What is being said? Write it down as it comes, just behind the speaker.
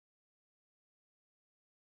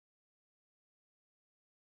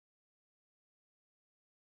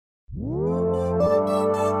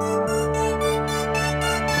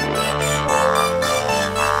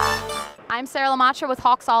Sarah LaMatra with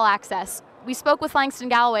Hawks All Access. We spoke with Langston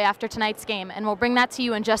Galloway after tonight's game, and we'll bring that to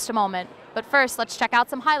you in just a moment. But first, let's check out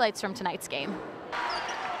some highlights from tonight's game.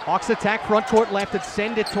 Hawks attack front court left and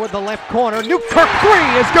send it toward the left corner. Newkirk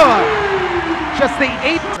three is good. Just the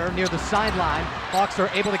 8th near the sideline. Hawks are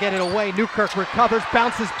able to get it away. Newkirk recovers,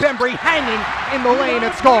 bounces Bembry hanging in the lane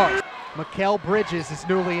and scores. Mikal Bridges is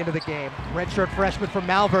newly into the game. Redshirt freshman from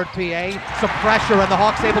Malvern, PA. Some pressure and the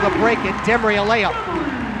Hawks able to break it. Demry a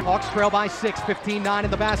layup. Hawks trail by 6, 15-9 in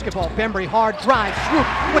the basketball. Bembry hard drive,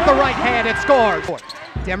 swoop with the right hand and scores.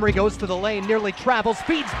 Demry goes to the lane, nearly travels,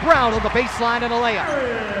 feeds Brown on the baseline and a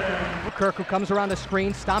layup. Kirk, who comes around the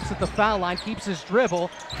screen, stops at the foul line, keeps his dribble,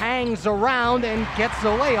 hangs around and gets a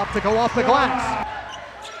layup to go off the glass.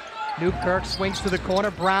 Newkirk swings to the corner,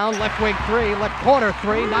 Brown, left wing three, left corner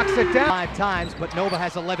three, knocks it down 5 times, but Nova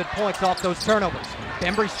has 11 points off those turnovers.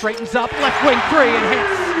 Bembry straightens up, left wing three and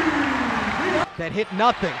hits. That hit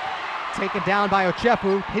nothing. Taken down by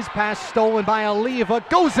Ochefu, his pass stolen by Oliva,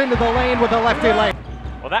 goes into the lane with a lefty layup.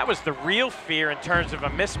 Well, that was the real fear in terms of a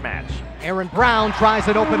mismatch. Aaron Brown tries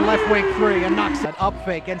an open left wing three and knocks an up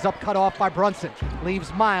fake, ends up cut off by Brunson.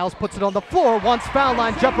 Leaves Miles, puts it on the floor, once foul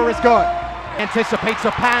line jumper is good. Anticipates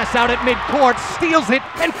a pass out at midcourt, steals it,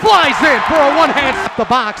 and flies in for a one-hand. The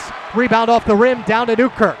box, rebound off the rim, down to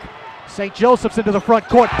Newkirk. St. Joseph's into the front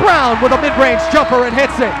court. Brown with a mid-range jumper and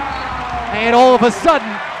hits it. And all of a sudden,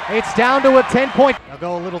 it's down to a 10-point. They'll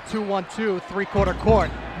go a little 2-1-2, three-quarter court.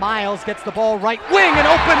 Miles gets the ball right wing, an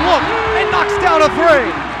open look, and knocks down a three.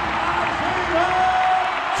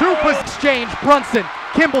 Two-pass exchange, Brunson.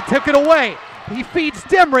 Kimball took it away. He feeds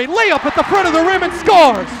Demry, layup at the front of the rim and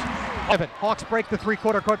scores. Hawks break the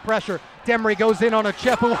three-quarter court pressure. Demry goes in on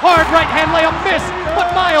Ochefu, hard right-hand layup, miss,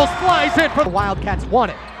 but Miles flies in for the Wildcats won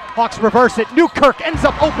it. Hawks reverse it, Newkirk ends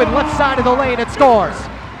up open left side of the lane and scores.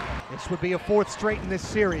 This would be a 4th straight in this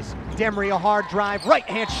series. Demry a hard drive,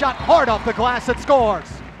 right-hand shot, hard off the glass and scores.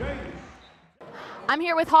 I'm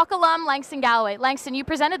here with Hawk alum Langston Galloway. Langston, you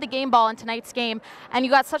presented the game ball in tonight's game, and you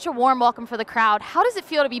got such a warm welcome for the crowd. How does it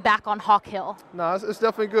feel to be back on Hawk Hill? No, it's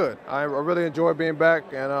definitely good. I really enjoy being back,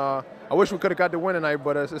 and I wish we could have got the win tonight,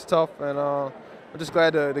 but it's tough, and I'm just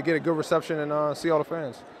glad to get a good reception and see all the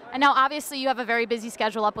fans. And now, obviously, you have a very busy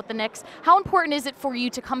schedule up with the Knicks. How important is it for you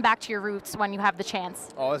to come back to your roots when you have the chance?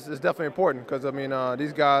 Oh, it's definitely important because, I mean,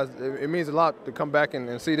 these guys, it means a lot to come back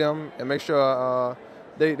and see them and make sure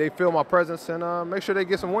they feel my presence and make sure they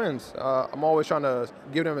get some wins. I'm always trying to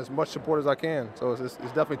give them as much support as I can. So it's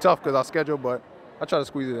definitely tough because I schedule, but I try to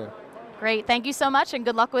squeeze it in. Great. Thank you so much, and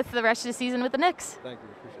good luck with the rest of the season with the Knicks. Thank you.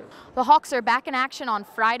 Appreciate it. The Hawks are back in action on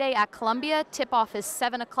Friday at Columbia. Tip-off is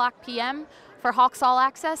 7 o'clock p.m. For Hawks All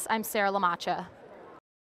Access, I'm Sarah LaMatra.